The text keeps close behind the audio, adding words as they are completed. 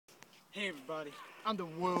Hey everybody, I'm the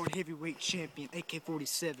World Heavyweight Champion,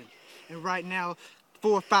 AK-47. And right now,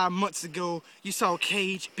 4 or 5 months ago, you saw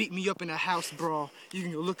Cage beat me up in a house brawl. You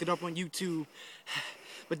can go look it up on YouTube.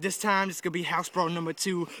 But this time, it's gonna be house brawl number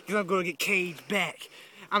 2, because I'm gonna get Cage back.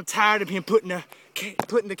 I'm tired of him putting the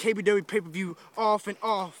KBW pay-per-view off and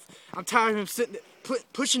off. I'm tired of him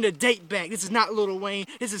pushing the date back. This is not Lil Wayne,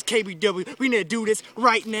 this is KBW. We need to do this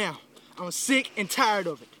right now. I'm sick and tired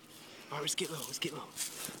of it. All right, let's get low, let's get low.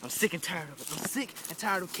 I'm sick and tired of it. I'm sick and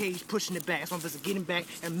tired of Cage pushing it back. So I'm supposed to get him back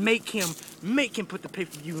and make him put the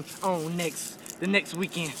pay-per-view on the next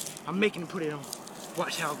weekend. I'm making him put it on.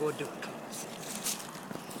 Watch how I'm gonna do it. Come on.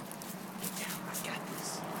 Get down, I got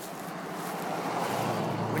this.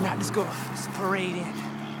 We're not just going to parade in.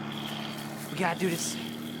 We gotta do this.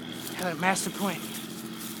 Have a master plan.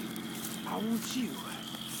 I want you to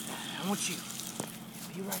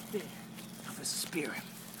be right there. I'm supposed to spear him.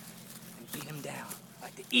 Beat him down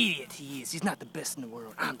like the idiot he is. He's not the best in the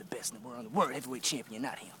world. I'm the best in the world. I'm the World Heavyweight Champion,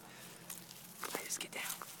 not him. All right, let's get down.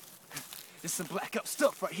 This is some black up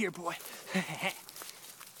stuff right here, boy. All right,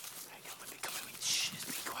 come with me. Shh, just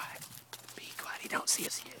be quiet. Be quiet. He don't see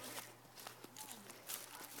us yet.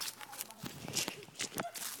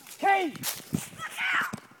 Hey!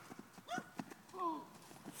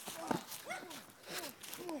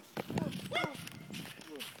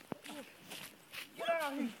 Get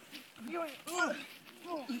out of here. You ain't.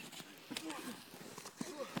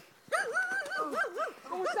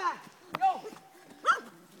 Go inside. Go.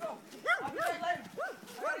 Go. I'll be back later.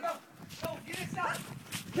 I gotta go. Go. Get inside.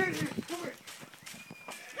 Get in here. Come here.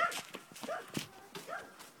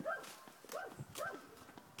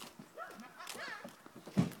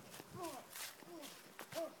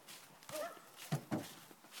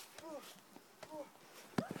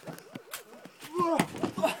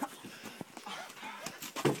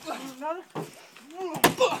 Another? Come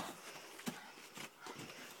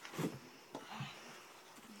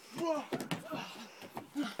on.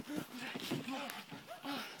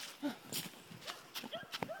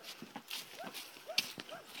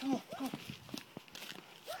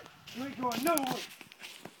 You ain't going nowhere.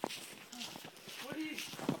 What are you?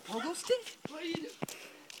 A pogo stick? What are you doing?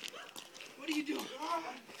 What are you doing?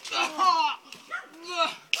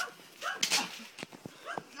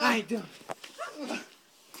 I ain't done.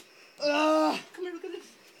 Come here, look at this.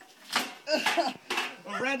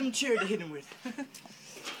 A random chair to hit him with.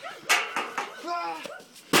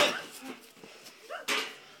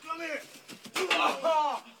 Come here.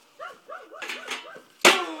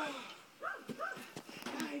 I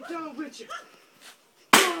ain't done with you.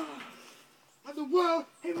 I'm the World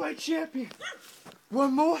Heavyweight Champion.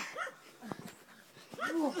 One more.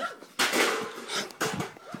 You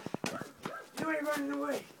ain't running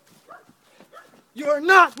away. You are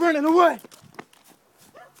not running away.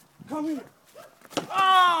 Come here.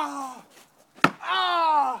 Ah!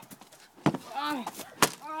 Ah! Ah!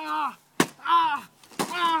 Ah! Ah!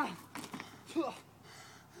 Ah!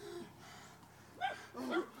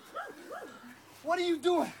 What are you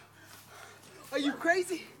doing? Are you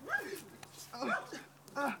crazy?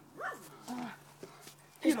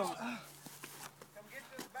 Get on. Come get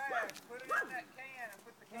this bag, put it in that can, and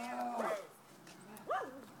put the can in the road.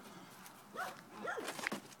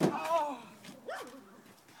 Oh.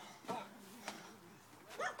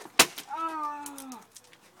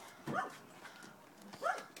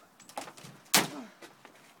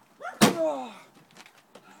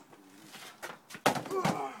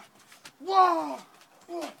 Whoa!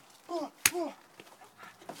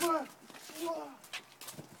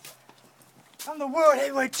 I'm the World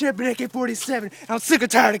Heavyweight Champion, AK-47, and I'm sick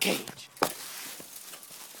and tired of Cage.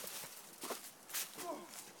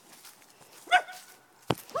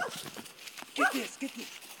 Get this.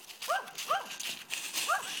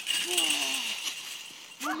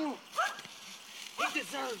 One more. He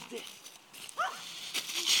deserves this.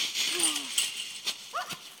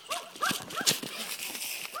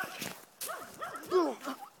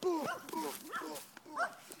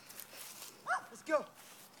 Let's go.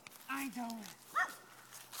 I ain't done with it.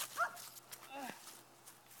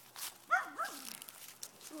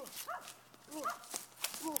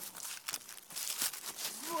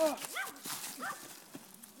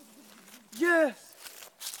 Yes.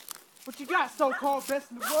 What you got, so-called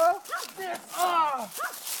best in the world? This.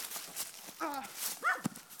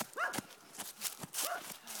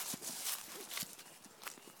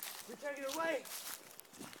 You take it away.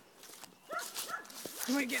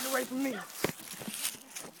 You ain't getting away from me.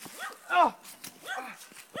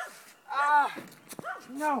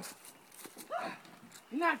 No.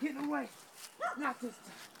 You're not getting away. Not this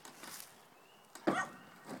time.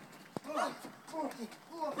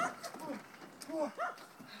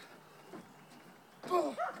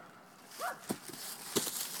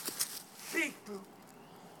 Big boot.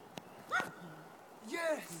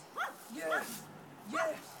 Yes. Yes.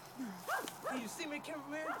 Yes. Can you see me,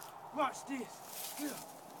 cameraman? Watch this. Here.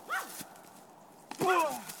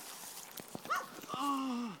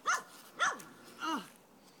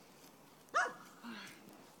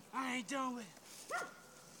 I ain't done with it.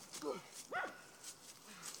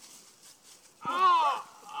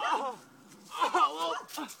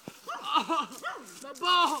 My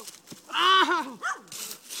balls! Ow!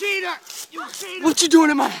 Cheater! You cheater! What you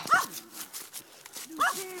doing in my house? You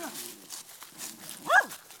cheater!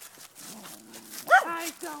 I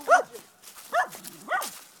ain't done with you.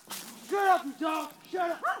 Shut up, you dog! Shut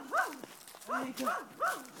up! I ain't done.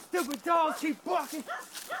 Stupid dog keep barking.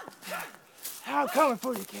 I'm coming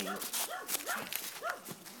for you, Katie.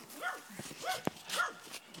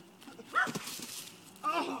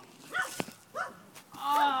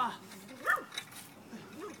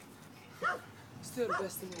 Still the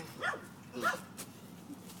best thing ever.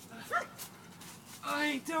 I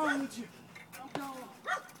ain't done with you. I'm going.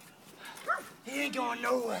 He ain't going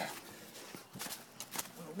nowhere.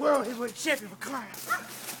 World heavyweight champion for crying.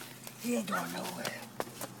 He ain't going nowhere.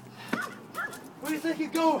 Where do you think he's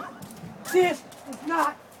going? This is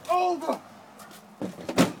not over.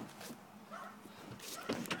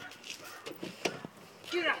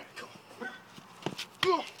 Get out of the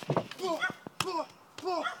car.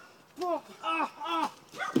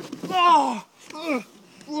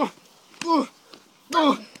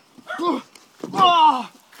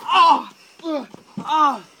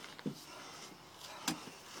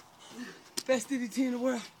 Best DDT in the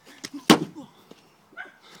world.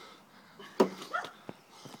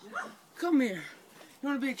 Come here. You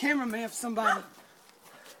want to be a cameraman for somebody?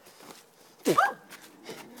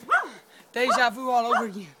 Deja vu all over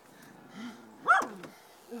again.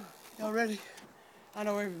 Y'all ready? I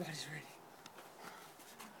know everybody's ready.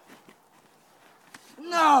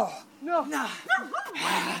 No! No! No!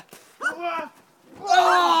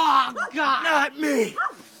 Oh, God! Not me!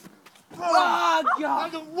 Oh, God!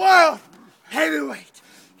 I'm the world heavyweight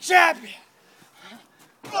champion!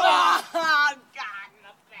 Oh, God!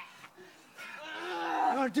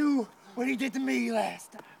 I'm gonna do what he did to me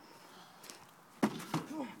last time.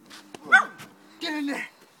 Get in there!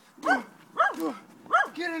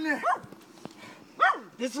 Get in there!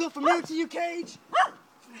 This look familiar to you, Cage?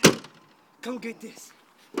 Come get this.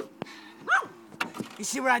 You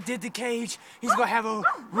see what I did to Cage? He's gonna have a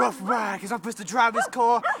rough ride because I'm supposed to drive his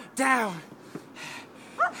car down.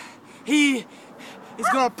 He is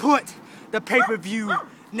gonna put the pay-per-view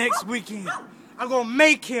next weekend. I'm gonna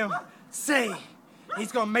make him say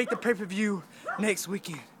he's gonna make the pay-per-view next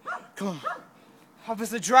weekend. Come on. I'm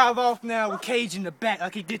supposed to drive off now with Cage in the back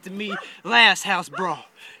like he did to me last House Brawl.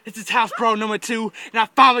 This is House Brawl number 2, and I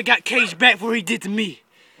finally got Cage back for what he did to me.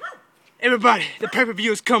 Everybody, the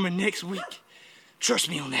pay-per-view is coming next week. Trust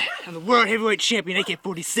me on that. I'm the World Heavyweight Champion,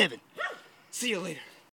 AK-47. See you later.